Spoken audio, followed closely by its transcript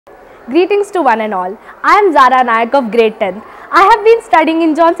Greetings to one and all. I am Zara Nayak of grade 10th. I have been studying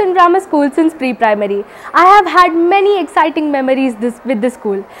in Johnson Grammar School since pre-primary. I have had many exciting memories with this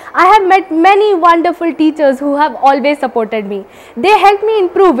school. I have met many wonderful teachers who have always supported me. They helped me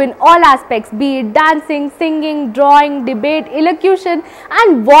improve in all aspects, be it dancing, singing, drawing, debate, elocution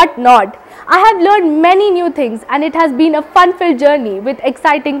and what not. I have learned many new things and it has been a fun-filled journey with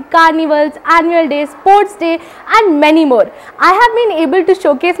exciting carnivals, annual day, sports day and many more. I have been able to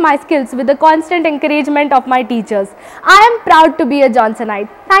showcase my skills with the constant encouragement of my teachers. I am proud to be a Johnsonite.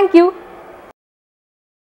 Thank you.